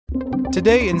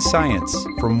Today in Science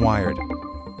from Wired.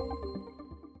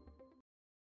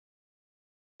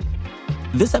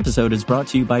 This episode is brought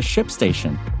to you by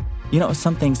ShipStation. You know,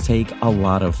 some things take a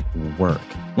lot of work,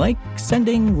 like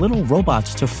sending little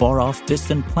robots to far-off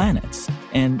distant planets.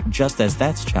 And just as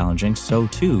that's challenging, so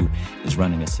too is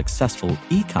running a successful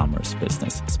e-commerce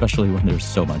business, especially when there's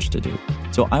so much to do.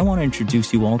 So I want to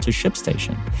introduce you all to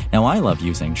ShipStation. Now, I love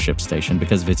using ShipStation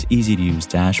because of its easy-to-use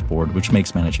dashboard, which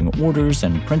makes managing orders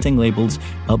and printing labels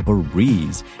a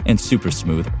breeze and super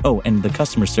smooth. Oh, and the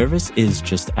customer service is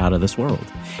just out of this world.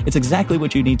 It's exactly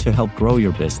what you need to help grow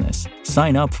your business.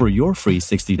 Sign up for your free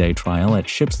 60-day trial at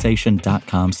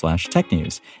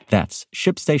shipstation.com/technews. That's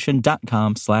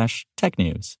shipstation.com/technews.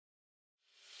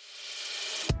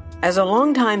 As a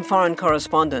longtime foreign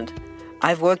correspondent,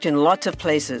 I've worked in lots of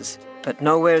places, but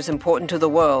nowhere as important to the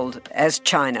world as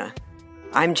China.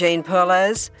 I'm Jane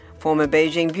Perlez, former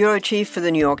Beijing bureau chief for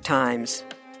the New York Times.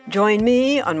 Join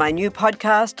me on my new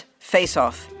podcast, Face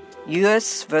Off,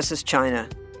 U.S. versus China,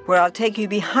 where I'll take you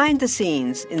behind the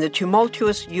scenes in the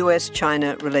tumultuous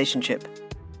U.S.-China relationship.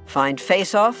 Find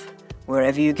Face Off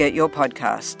wherever you get your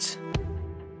podcasts.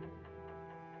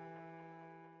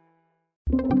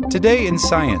 Today in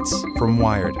Science from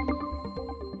Wired.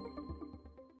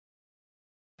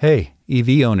 Hey,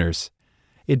 EV owners.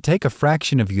 It'd take a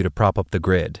fraction of you to prop up the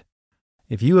grid.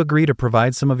 If you agree to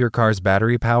provide some of your car's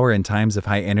battery power in times of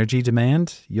high energy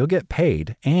demand, you'll get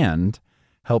paid and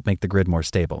help make the grid more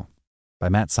stable. By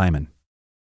Matt Simon.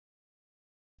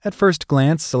 At first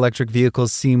glance, electric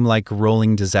vehicles seem like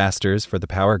rolling disasters for the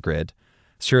power grid.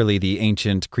 Surely the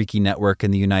ancient, creaky network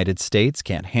in the United States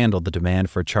can't handle the demand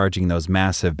for charging those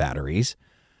massive batteries.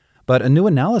 But a new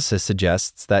analysis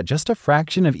suggests that just a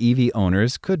fraction of EV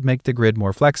owners could make the grid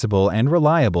more flexible and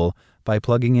reliable by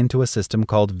plugging into a system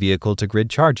called vehicle-to-grid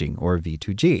charging, or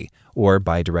V2G, or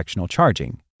bidirectional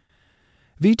charging.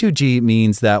 V2G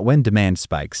means that when demand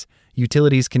spikes,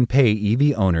 utilities can pay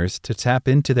EV owners to tap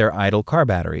into their idle car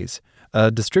batteries,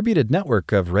 a distributed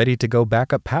network of ready-to-go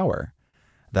backup power.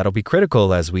 That'll be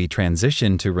critical as we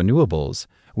transition to renewables.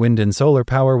 Wind and solar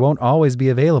power won't always be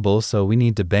available, so we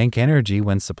need to bank energy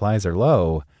when supplies are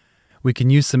low. We can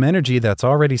use some energy that's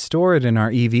already stored in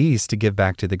our EVs to give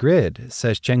back to the grid,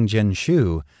 says Chengjian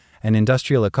Xu, an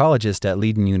industrial ecologist at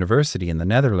Leiden University in the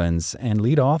Netherlands and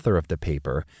lead author of the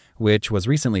paper, which was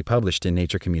recently published in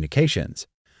Nature Communications.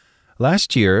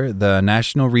 Last year, the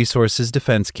National Resources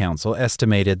Defense Council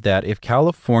estimated that if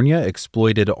California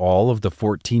exploited all of the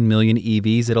 14 million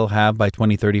EVs it'll have by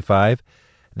 2035,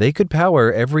 they could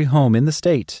power every home in the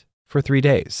state for 3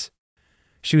 days.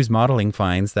 Xu's modeling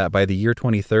finds that by the year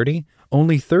 2030,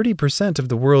 only 30% of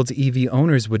the world's EV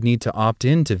owners would need to opt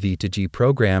into V2G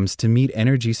programs to meet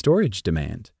energy storage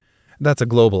demand. That's a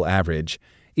global average.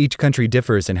 Each country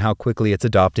differs in how quickly it's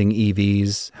adopting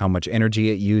EVs, how much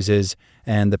energy it uses,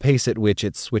 and the pace at which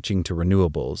it's switching to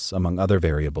renewables, among other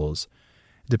variables.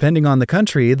 Depending on the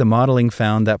country, the modeling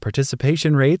found that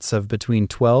participation rates of between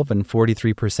 12 and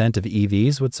 43% of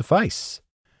EVs would suffice.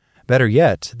 Better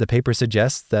yet, the paper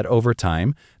suggests that over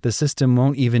time, the system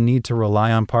won't even need to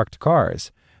rely on parked cars.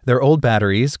 Their old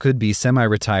batteries could be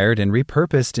semi-retired and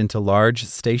repurposed into large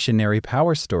stationary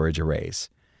power storage arrays.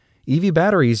 EV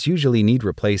batteries usually need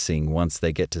replacing once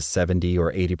they get to 70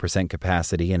 or 80%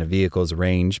 capacity and a vehicle's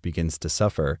range begins to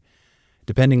suffer.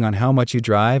 Depending on how much you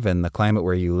drive and the climate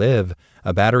where you live,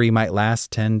 a battery might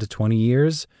last 10 to 20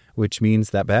 years, which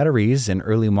means that batteries in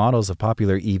early models of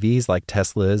popular EVs like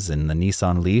Tesla's and the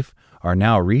Nissan Leaf are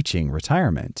now reaching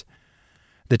retirement.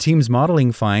 The team's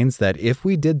modeling finds that if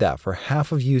we did that for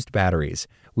half of used batteries,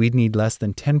 we'd need less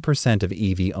than 10% of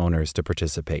EV owners to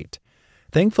participate.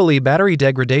 Thankfully, battery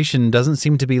degradation doesn't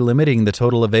seem to be limiting the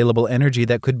total available energy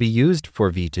that could be used for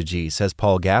V2G, says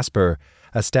Paul Gasper,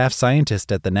 a staff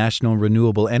scientist at the National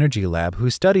Renewable Energy Lab who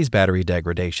studies battery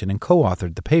degradation and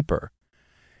co-authored the paper.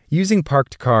 Using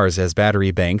parked cars as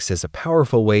battery banks is a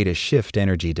powerful way to shift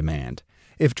energy demand.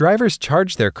 If drivers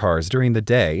charge their cars during the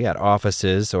day at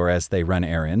offices or as they run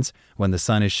errands, when the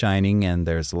sun is shining and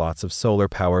there's lots of solar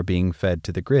power being fed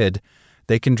to the grid,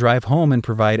 they can drive home and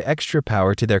provide extra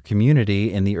power to their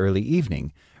community in the early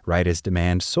evening, right as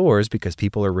demand soars because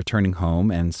people are returning home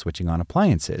and switching on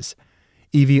appliances.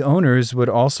 EV owners would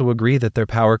also agree that their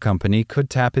power company could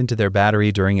tap into their battery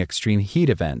during extreme heat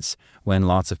events, when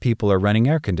lots of people are running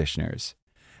air conditioners.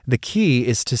 The key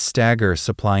is to stagger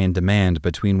supply and demand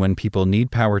between when people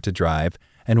need power to drive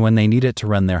and when they need it to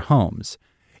run their homes.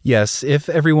 Yes, if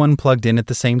everyone plugged in at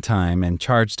the same time and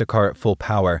charged a car at full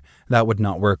power, that would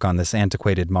not work on this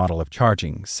antiquated model of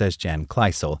charging, says Jan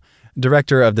Kleisel,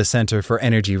 director of the Center for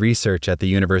Energy Research at the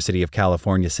University of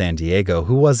California, San Diego,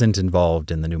 who wasn't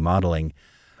involved in the new modeling.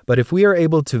 But if we are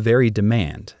able to vary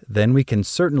demand, then we can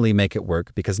certainly make it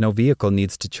work because no vehicle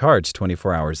needs to charge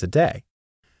 24 hours a day.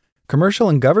 Commercial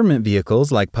and government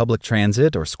vehicles like public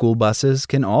transit or school buses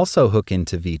can also hook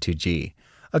into V2G.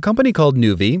 A company called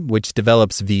Nuvve, which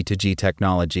develops V2G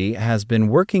technology, has been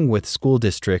working with school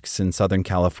districts in Southern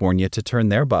California to turn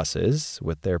their buses,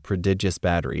 with their prodigious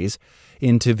batteries,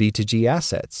 into V2G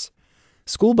assets.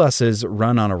 School buses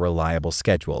run on a reliable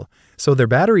schedule, so their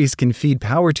batteries can feed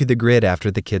power to the grid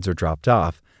after the kids are dropped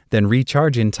off, then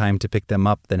recharge in time to pick them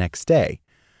up the next day.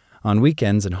 On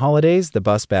weekends and holidays, the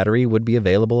bus battery would be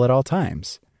available at all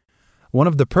times. One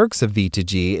of the perks of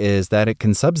V2G is that it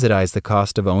can subsidize the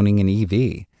cost of owning an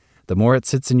EV. The more it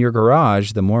sits in your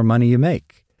garage, the more money you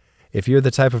make. If you're the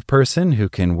type of person who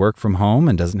can work from home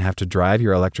and doesn't have to drive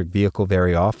your electric vehicle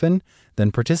very often,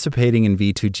 then participating in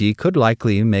V2G could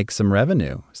likely make some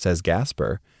revenue, says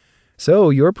Gasper. So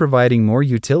you're providing more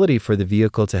utility for the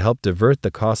vehicle to help divert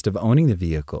the cost of owning the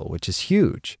vehicle, which is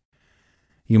huge.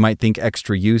 You might think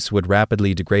extra use would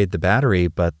rapidly degrade the battery,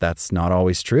 but that's not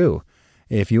always true.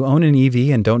 If you own an EV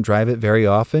and don't drive it very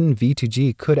often,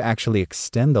 V2G could actually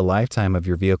extend the lifetime of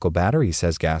your vehicle battery,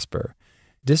 says Gasper.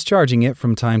 Discharging it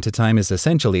from time to time is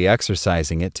essentially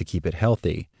exercising it to keep it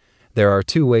healthy. There are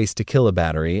two ways to kill a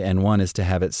battery, and one is to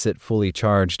have it sit fully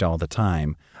charged all the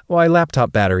time, why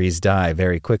laptop batteries die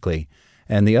very quickly,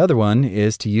 and the other one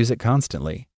is to use it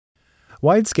constantly.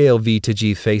 Wide-scale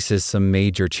V2G faces some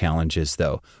major challenges,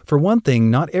 though. For one thing,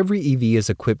 not every EV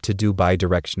is equipped to do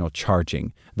bidirectional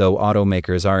charging, though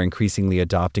automakers are increasingly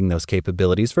adopting those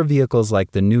capabilities for vehicles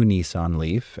like the new Nissan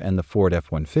Leaf and the Ford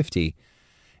F-150.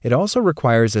 It also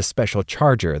requires a special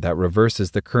charger that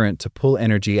reverses the current to pull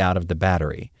energy out of the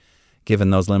battery. Given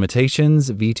those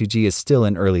limitations, V2G is still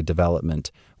in early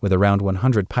development, with around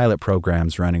 100 pilot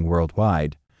programs running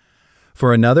worldwide.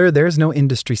 For another, there's no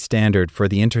industry standard for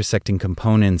the intersecting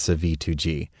components of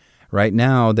V2G. Right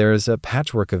now, there's a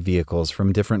patchwork of vehicles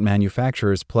from different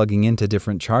manufacturers plugging into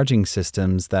different charging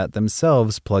systems that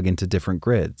themselves plug into different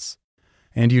grids.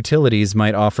 And utilities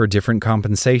might offer different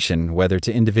compensation, whether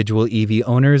to individual EV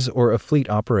owners or of fleet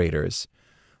operators.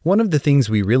 One of the things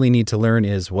we really need to learn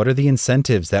is what are the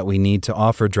incentives that we need to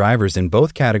offer drivers in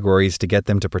both categories to get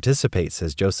them to participate,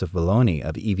 says Joseph Valloni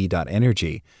of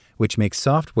EV.Energy, which makes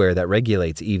software that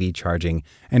regulates EV charging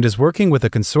and is working with a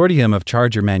consortium of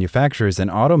charger manufacturers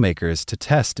and automakers to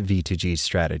test V2G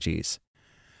strategies.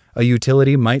 A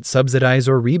utility might subsidize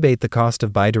or rebate the cost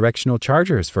of bidirectional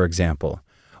chargers, for example.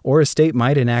 Or a state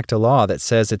might enact a law that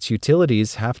says its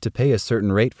utilities have to pay a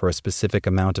certain rate for a specific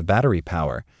amount of battery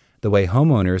power, the way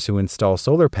homeowners who install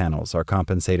solar panels are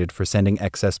compensated for sending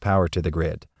excess power to the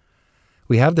grid.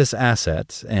 We have this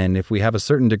asset, and if we have a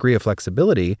certain degree of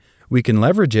flexibility, we can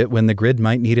leverage it when the grid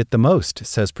might need it the most,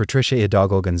 says Patricia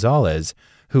Hidalgo Gonzalez,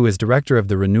 who is director of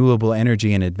the Renewable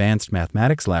Energy and Advanced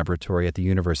Mathematics Laboratory at the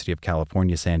University of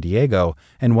California, San Diego,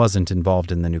 and wasn't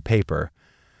involved in the new paper.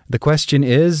 The question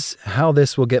is how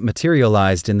this will get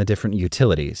materialized in the different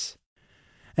utilities.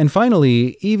 And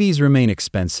finally, EVs remain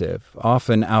expensive,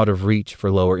 often out of reach for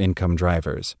lower-income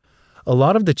drivers. A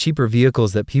lot of the cheaper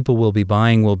vehicles that people will be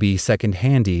buying will be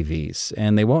second-hand EVs,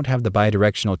 and they won't have the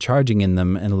bidirectional charging in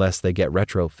them unless they get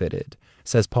retrofitted,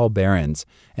 says Paul Behrens,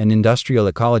 an industrial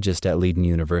ecologist at Leiden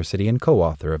University and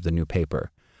co-author of the new paper.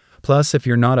 Plus, if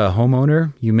you're not a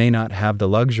homeowner, you may not have the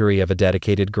luxury of a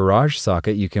dedicated garage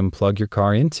socket you can plug your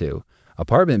car into.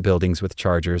 Apartment buildings with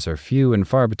chargers are few and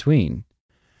far between.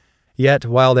 Yet,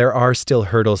 while there are still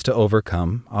hurdles to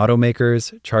overcome,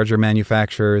 automakers, charger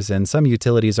manufacturers, and some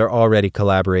utilities are already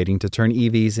collaborating to turn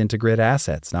EVs into grid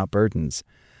assets, not burdens.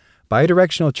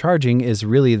 Bidirectional charging is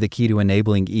really the key to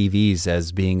enabling EVs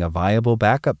as being a viable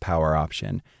backup power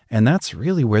option, and that's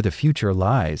really where the future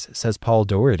lies, says Paul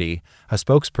Doherty, a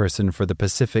spokesperson for the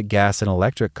Pacific Gas and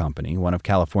Electric Company, one of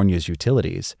California's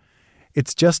utilities.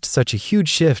 It's just such a huge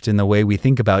shift in the way we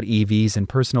think about EVs and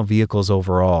personal vehicles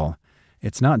overall.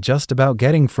 It's not just about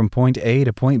getting from point A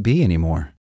to point B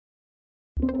anymore.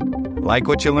 Like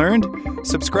what you learned?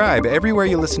 Subscribe everywhere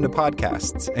you listen to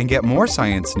podcasts and get more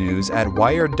science news at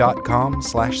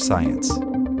wired.com/science.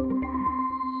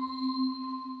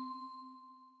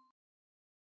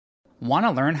 Want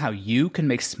to learn how you can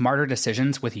make smarter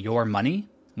decisions with your money?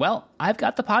 Well, I've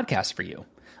got the podcast for you.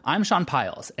 I'm Sean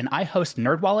Piles, and I host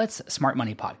NerdWallet's Smart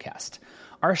Money Podcast.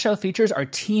 Our show features our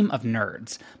team of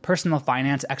nerds, personal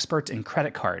finance experts in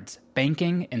credit cards,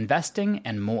 banking, investing,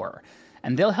 and more.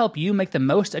 And they'll help you make the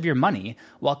most of your money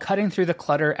while cutting through the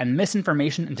clutter and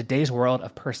misinformation in today's world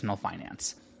of personal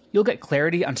finance. You'll get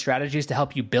clarity on strategies to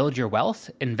help you build your wealth,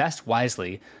 invest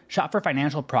wisely, shop for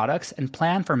financial products, and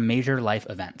plan for major life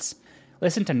events.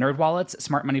 Listen to NerdWallet's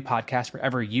Smart Money Podcast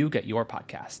wherever you get your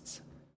podcasts.